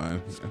 All right.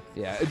 Fine.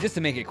 Yeah, just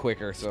to make it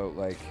quicker. So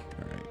like.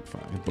 All right.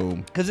 Fine.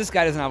 Boom. Because this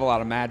guy doesn't have a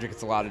lot of magic.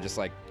 It's a lot of just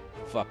like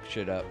fuck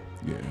shit up.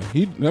 Yeah.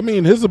 I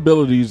mean, his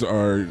abilities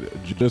are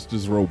just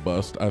as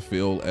robust, I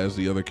feel, as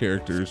the other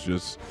characters.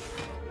 Just.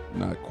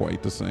 Not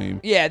quite the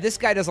same. Yeah, this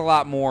guy does a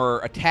lot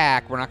more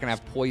attack. We're not going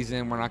to have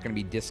poison. We're not going to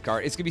be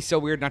discard. It's going to be so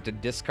weird not to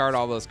discard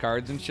all those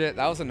cards and shit.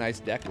 That was a nice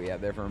deck we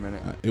had there for a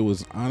minute. It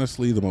was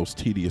honestly the most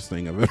tedious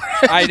thing I've ever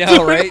had. I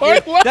know, right?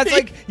 Yeah, that's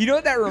like, you know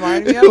what that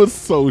reminded me of? It was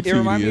so tedious. It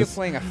reminded me of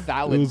playing a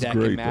Thallid deck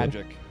in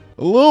Magic. Though.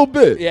 A little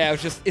bit. Yeah,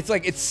 it's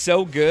like, it's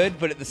so good,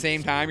 but at the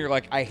same time, you're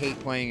like, I hate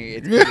playing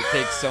it. It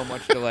takes so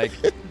much to like,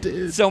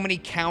 so many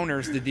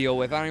counters to deal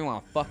with. I don't even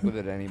want to fuck with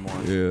it anymore.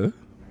 Yeah.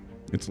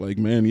 It's like,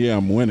 man, yeah,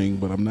 I'm winning,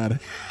 but I'm not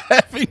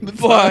having the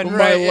time of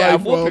my life.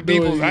 I'm whooping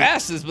people's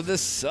asses, but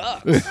this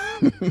sucks.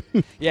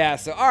 Yeah,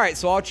 so, all right,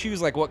 so I'll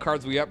choose, like, what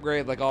cards we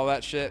upgrade, like, all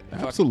that shit.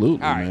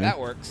 Absolutely, all right, man. That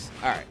works.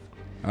 All right.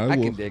 I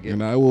can dig it.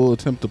 And I will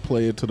attempt to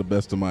play it to the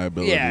best of my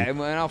ability. Yeah,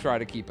 and I'll try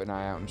to keep an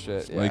eye out and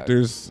shit. Yeah. Like,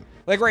 there's...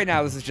 Like, right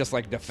now, this is just,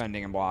 like,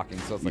 defending and blocking,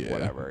 so it's like,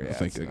 whatever. Yeah, I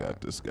think I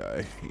got this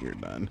guy. You're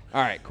done.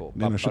 All right, cool.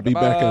 Then I should be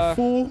back at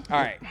full. All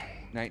right.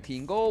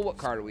 19 gold. What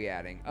card are we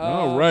adding?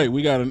 All right,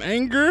 we got an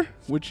Anger,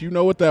 which you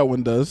know what that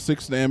one does.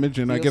 6 damage,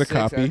 and I get a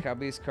copy.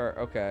 Copy's card.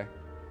 Okay.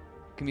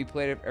 Can be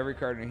played if every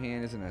card in your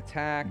hand is an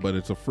attack. But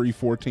it's a free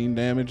 14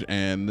 damage,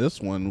 and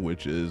this one,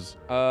 which is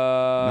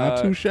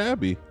not too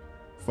shabby.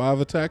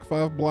 5 attack,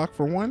 5 block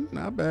for 1.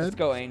 Not bad. Let's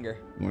go anger.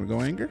 You want to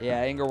go anger? Yeah,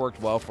 anger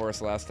worked well for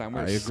us last time. We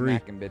were I agree.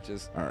 smacking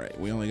bitches. All right,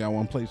 we only got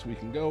one place we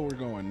can go. We're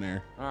going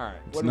there. All right.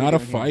 It's not a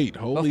fight.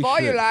 Holy Before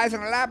shit. you lies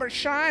an elaborate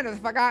shrine of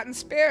the forgotten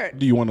spirit.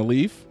 Do you want to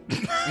leave?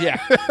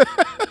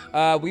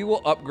 Yeah. We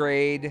will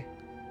upgrade.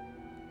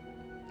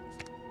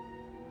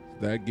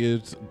 That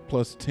gives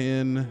plus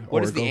 10.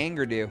 What does the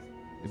anger do?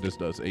 It just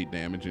does 8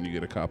 damage, and you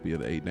get a copy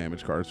of the 8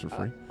 damage cards for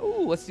free.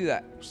 Ooh, let's do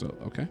that. So,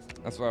 okay.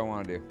 That's what I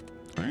want to do.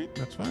 All right,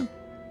 that's fine.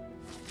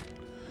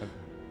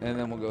 And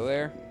then we'll go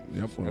there.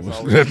 Yep,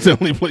 that's the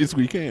only place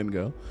we can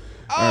go.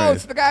 Oh, right.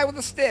 it's the guy with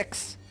the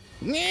sticks.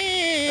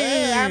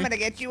 I'm gonna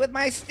get you with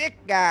my stick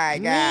guy.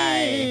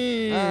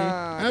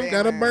 Oh, I've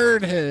got a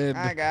bird head.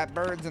 I got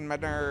birds in my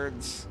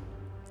nerds.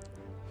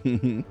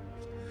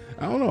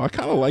 I don't know. I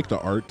kind of like the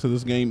art to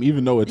this game,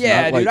 even though it's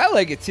yeah, not dude, I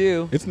like it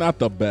too. It's not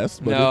the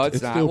best, but no,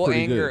 it's not. still Well,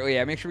 pretty anger, good.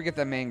 Yeah, make sure we get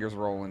them angers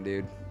rolling,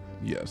 dude.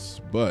 Yes,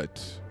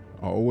 but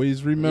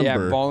always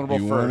remember, vulnerable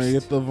you want to first.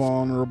 get the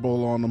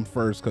vulnerable on them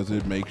first because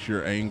it makes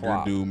your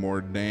anger do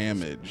more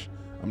damage.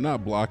 I'm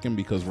not blocking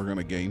because we're going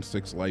to gain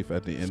 6 life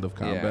at the end of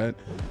combat,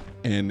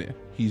 and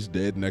he's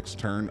dead next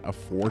turn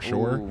for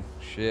sure. Ooh,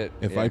 shit.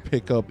 If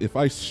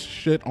I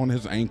shit on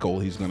his ankle,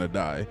 he's going to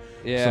die.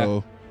 Yeah.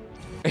 So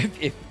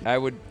if I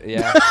would,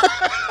 yeah.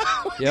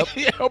 Yep.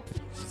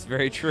 It's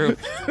very true.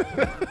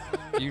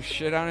 You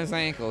shit on his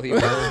ankle, he will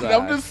die.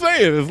 I'm just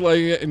saying, it's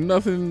like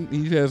nothing.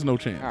 He has no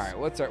chance. All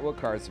right, what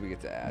cards do we get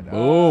to add?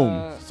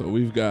 Boom. So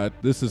we've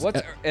got this is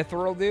what's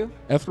ethereal do?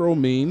 Ethereal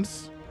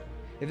means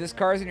if this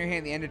card's in your hand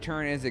at the end of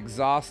turn is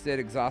exhausted,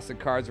 exhausted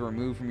cards are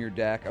removed from your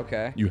deck.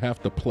 Okay. You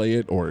have to play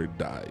it or it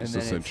dies, and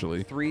then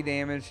essentially. It's 3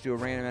 damage to a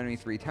random enemy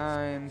 3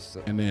 times.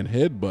 So and then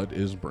headbutt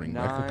is bring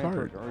back a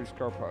card.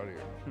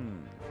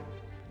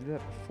 Do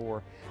that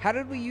before. How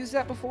did we use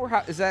that before?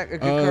 How is that a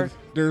good card?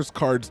 There's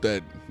cards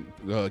that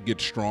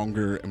get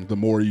stronger and the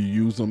more you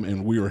use them,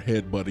 and we are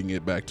headbutting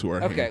it back to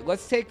our hand. Okay,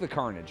 let's take the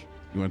Carnage.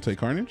 You want to take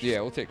Carnage?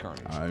 Yeah, we'll take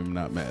Carnage. I'm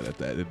not mad at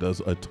that. It does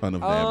a ton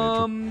of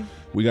damage.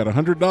 We got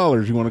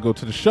 $100. You want to go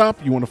to the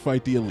shop? You want to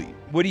fight the elite?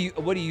 What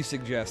do you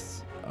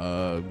suggest?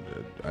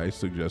 I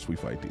suggest we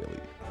fight the elite.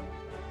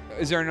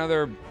 Is there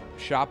another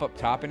shop up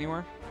top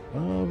anywhere?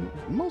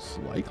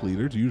 Most likely.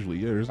 There's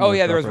usually there's. Oh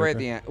yeah, there was right at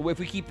the end. If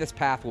we keep this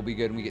path, we'll be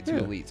good, and we get 2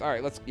 elites. All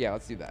right, let's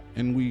do that.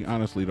 And we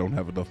honestly don't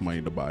have enough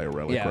money to buy a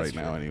relic right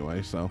now,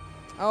 anyway. So.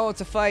 Oh,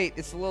 it's a fight.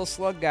 It's the little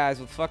slug guys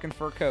with fucking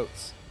fur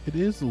coats. It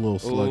is the little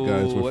slug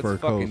guys with fur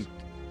coats. Let's fucking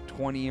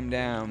 20 him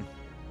down.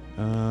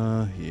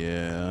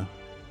 Yeah.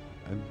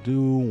 I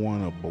do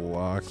want to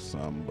block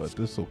some, but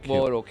this will kill.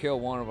 Well, it'll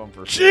kill one of them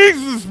for sure.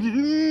 Jesus!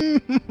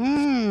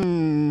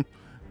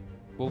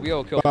 We'll be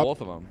able to kill both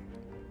of them.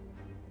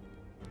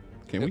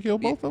 Can we kill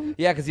both of them?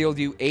 Yeah, because he'll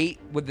do 8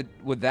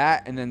 with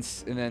that, and then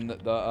the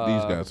these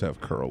guys have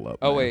curl up.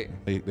 Oh man.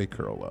 wait, they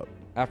curl up.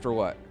 After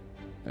what?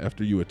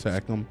 After you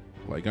attack them.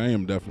 Like I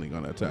am definitely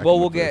gonna attack. Well,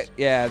 him we'll with get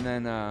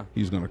and then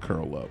he's gonna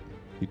curl up.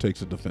 He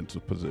takes a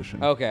defensive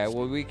position. Okay,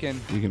 well we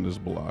can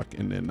just block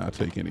and then not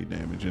take any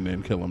damage and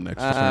then kill him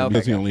next turn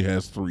because he only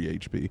has 3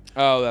 HP.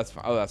 Oh, that's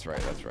fine. Oh, that's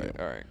right. That's right.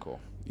 All right, cool.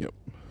 Yep.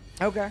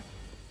 Okay.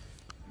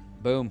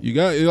 Boom. You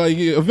got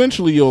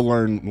eventually you'll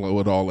learn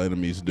what all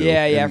enemies do.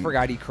 Yeah, I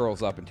forgot he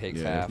curls up and takes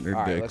half. All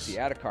right, dicks. let's see.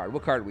 Add a card.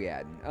 What card are we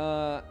adding?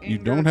 You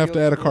don't have to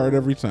add a card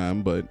every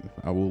time, but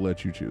I will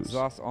let you choose.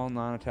 Exhaust all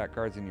non-attack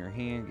cards in your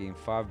hand. Gain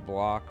 5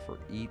 block for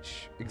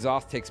each.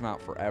 Exhaust takes them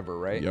out forever,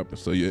 right? Yep.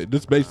 So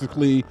this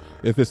basically,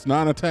 if it's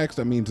non-attacks,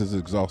 that means it's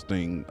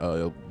exhausting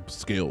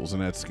skills,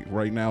 and that's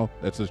right now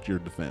that's just your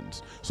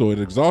defense. So it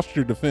exhausts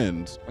your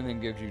defense, and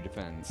then gives you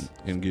defense,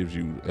 and gives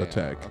you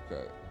attack.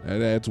 Okay.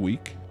 That adds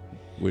weak,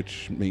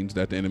 which means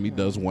that the enemy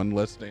does 1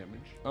 less damage.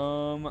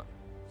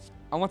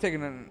 I want to take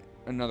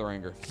another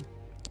anger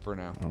for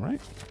now. All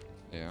right.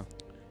 Yeah.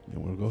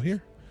 Then we'll go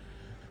here.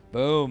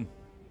 Boom.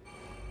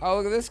 Oh,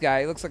 look at this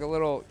guy. He looks like a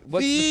little...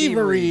 What's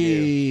thievery. The thievery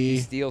do? He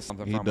steals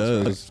something from us.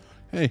 He does.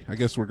 Hey, I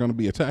guess we're going to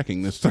be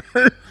attacking this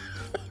turn.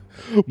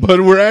 But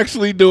we're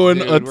actually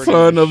doing a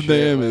ton of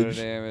damage.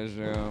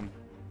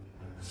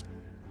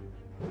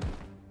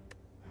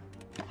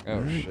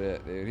 Oh,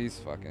 shit, dude. He's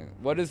fucking...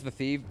 What does the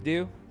thief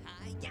do?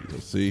 You'll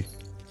see.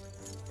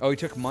 Oh, he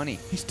took money.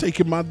 He's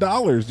taking my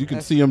dollars. You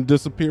can see him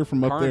disappear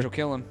from up there. Carnage will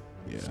kill him.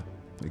 Yeah,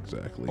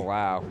 exactly.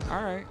 Wow.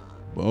 All right.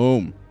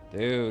 Boom.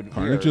 Dude.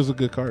 Carnage is a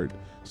good card.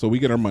 So we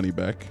get our money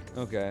back.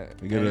 Okay.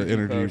 We get an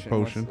energy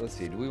potion. Let's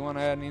see. Do we want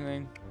to add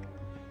anything?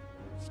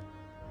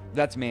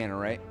 That's mana,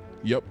 right?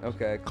 Yep.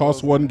 Okay.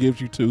 Cost 1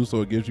 gives you 2,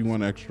 so it gives you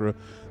 1 extra.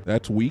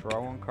 That's weak.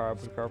 Draw 1 card.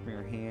 Put a card from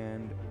your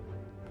hand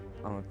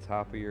on the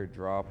top of your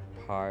draw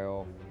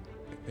pile.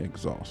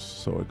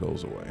 Exhaust, so it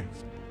goes away.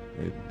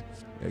 It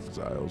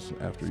exiles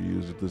after you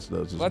use it. This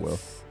does as well.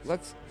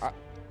 What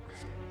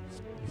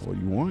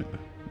you want?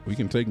 We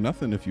can take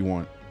nothing if you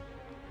want.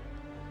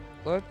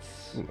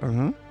 Let's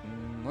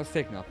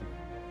take nothing.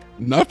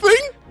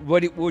 Nothing?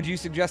 Would you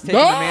suggest taking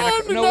the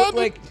mana? No,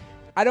 like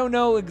I don't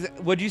know.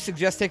 Would you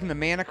suggest taking the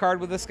mana card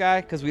with this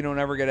guy? Because we don't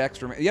ever get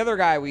extra. The other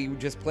guy we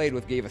just played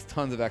with gave us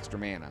tons of extra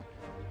mana.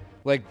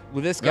 Like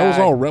with this guy. That was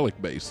all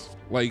relic based.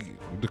 Like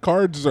the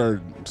cards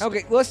are.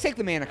 Okay, let's take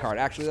the mana card.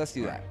 Actually, let's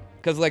do that.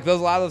 Because like a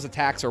lot of those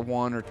attacks are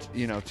 1 or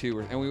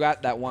 2, and we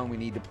got that one we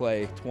need to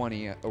play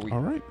 20 a week. All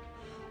right,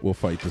 we'll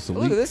fight this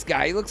elite. Look at this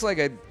guy. He looks like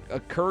a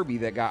Kirby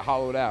that got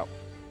hollowed out.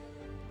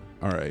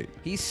 All right,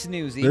 he's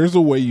snoozy. There's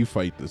a way you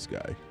fight this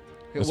guy,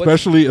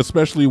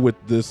 especially with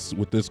this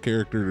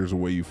character. There's a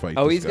way you fight.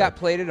 Oh, this he's guy. got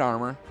plated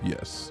armor.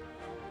 Yes,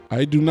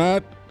 I do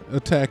not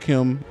attack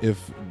him.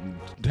 If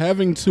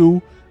having 2,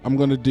 I'm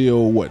gonna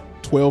deal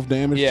 12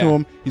 damage to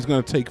him. He's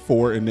gonna take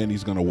 4, and then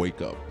he's gonna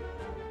wake up.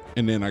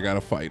 And then I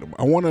gotta fight him.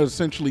 I want to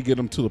essentially get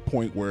him to the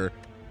point where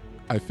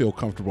I feel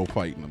comfortable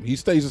fighting him. He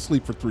stays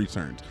asleep for 3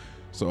 turns,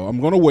 so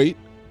I'm gonna wait.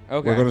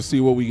 Okay. We're gonna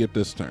see what we get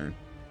this turn.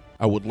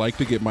 I would like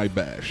to get my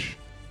bash.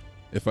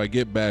 If I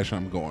get bash,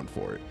 I'm going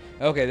for it.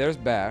 Okay, there's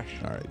bash.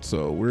 All right,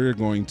 so we're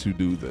going to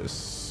do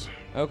this.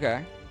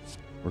 Okay.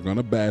 We're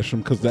gonna bash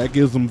him because that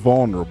gives him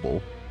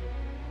vulnerable.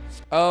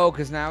 Oh,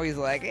 because now he's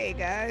like, hey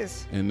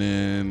guys. And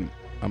then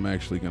I'm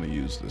actually gonna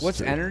use this. What's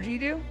too. energy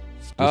do?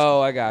 Oh,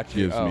 I got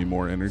you. Gives me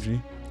more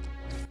energy.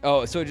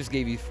 Oh, so it just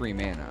gave you free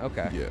mana.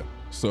 Okay. Yeah.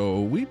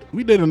 So we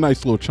did a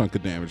nice little chunk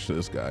of damage to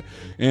this guy,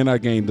 and I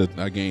gained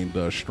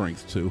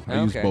strength too.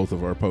 I used both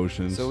of our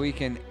potions. So we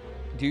can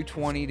do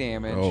 20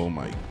 damage. Oh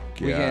my god.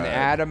 We can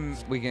add them.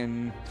 We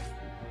can.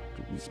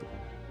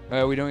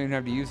 We don't even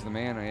have to use the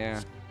mana.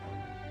 Yeah.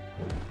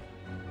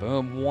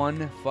 Boom.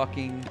 1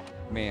 fucking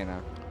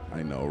mana.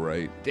 I know,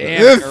 right?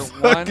 Damn, or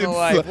 1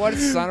 life. What a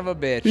son of a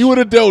bitch. He would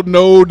have dealt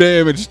no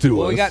damage to us.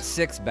 Well, we got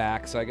 6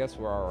 back, so I guess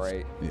we're all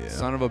right. Yeah.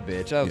 Son of a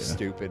bitch. That was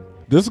stupid.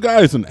 This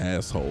guy's an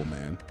asshole,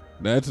 man.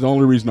 That's the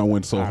only reason I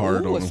went so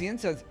hard on him. The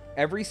end says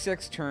every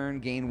 6 turn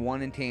gain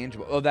 1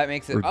 intangible. Oh, that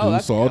makes it.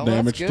 Reduce all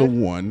damage to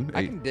 1.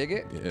 I can dig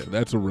it. Yeah,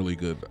 that's a really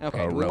good.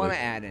 Okay, do we want to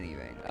add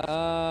anything?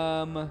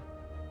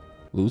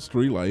 Lose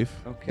 3 life.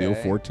 Okay. Deal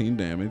 14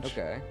 damage.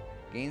 Okay.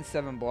 Gain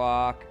 7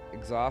 block.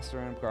 Exhaust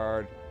random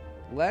card.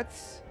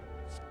 Let's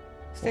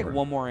take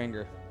 1 more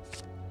anger.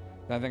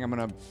 I think I'm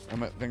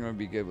gonna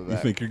be good with that.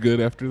 You think you're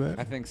good after that?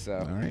 I think so.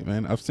 All right,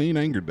 man. I've seen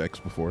anger decks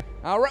before.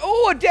 All right.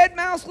 Oh, a dead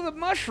mouse with a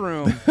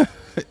mushroom.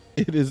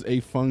 It is a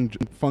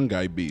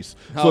fungi beast.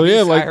 Oh, so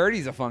yeah, I heard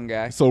he's a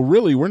fungi. So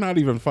really, we're not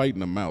even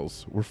fighting a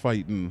mouse. We're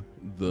fighting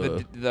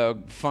the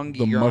fungi,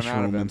 the growing mushroom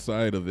out of him.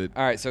 inside of it.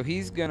 All right, so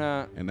he's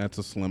gonna. And that's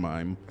a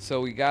Slimime.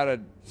 So we gotta.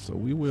 So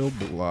we will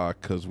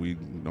block because we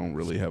don't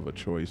really have a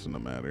choice in the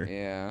matter.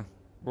 Yeah.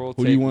 Who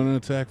do you want to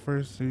attack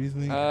first? Who do you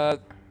think? I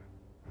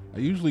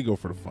usually go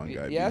for the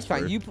fungi. Yeah, that's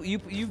fine. You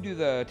do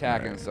the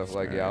attacking and stuff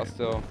like I'll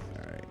still. All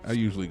right. I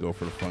usually go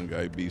for the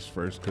fungi beast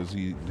first because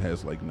he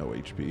has like no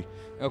HP.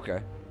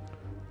 Okay.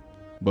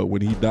 But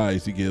when he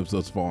dies, he gives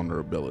us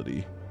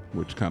vulnerability,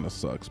 which kind of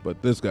sucks.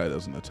 But this guy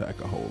doesn't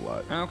attack a whole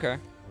lot. Okay.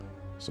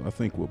 So I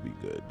think we'll be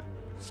good.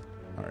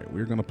 All right,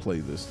 we're gonna play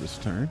this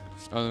turn.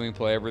 Oh, then we can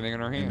play everything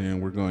in our hand. And then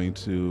we're going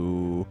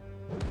to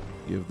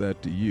give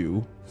that to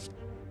you.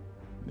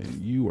 Then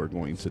you are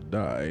going to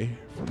die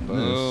from this.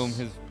 Boom!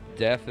 His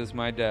death is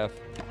my death.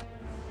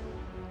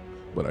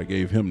 But I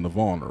gave him the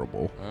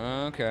vulnerable.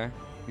 Okay.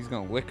 He's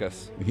gonna lick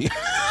us.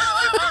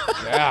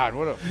 God,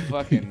 what a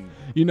fucking.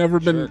 You never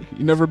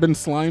been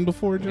slimed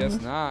before, Jonas?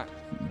 Guess not.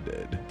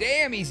 Dead.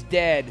 Damn, he's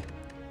dead.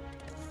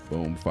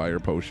 Boom, fire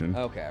potion.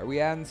 Okay, are we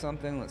adding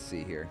something? Let's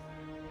see here.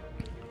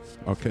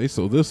 Okay,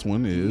 so this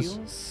one is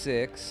deal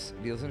 6.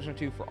 Deals additional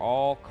 2 for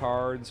all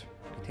cards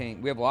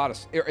containing. We have a lot of.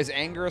 Is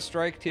anger a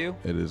strike too?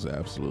 It is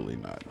absolutely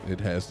not. It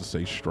has to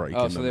say strike.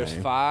 Oh, in so the there's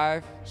name.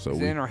 5. So is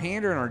it in our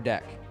hand or in our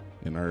deck?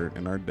 In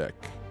our deck.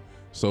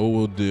 So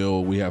we'll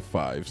deal. We have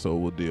 5. So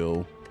we'll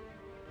deal.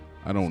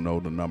 I don't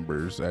know the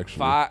numbers actually.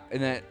 5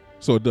 and then.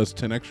 So it does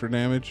 10 extra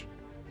damage.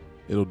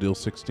 It'll deal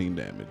 16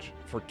 damage.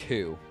 For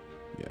 2.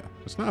 Yeah,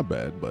 it's not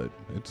bad, but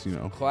it's, you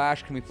know.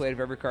 Clash can be played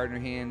if every card in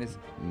your hand is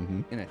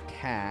an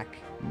attack.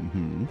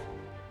 And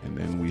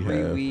then we 3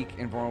 have weak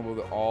and vulnerable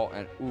to all.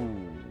 And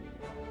ooh,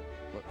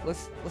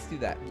 let's do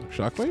that.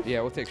 Shockwave.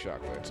 Yeah, we'll take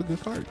Shockwave. It's a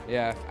good card.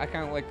 Yeah, I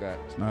kind of like that.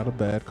 It's not a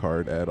bad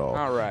card at all.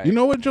 All right. You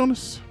know what,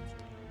 Jonas?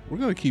 We're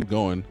gonna keep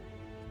going,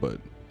 but.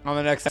 On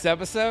the next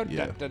episode,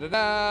 Yeah.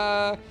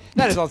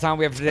 That is all the time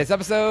we have for today's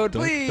episode.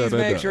 Please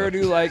make sure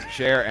to like,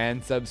 share,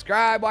 and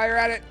subscribe while you're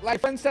at it. Like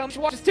friends, tell them you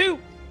should watch us too.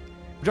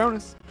 For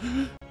Jonas,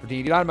 for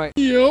TNT Dinomight,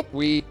 Yep.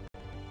 we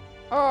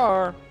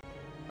are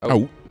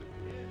out.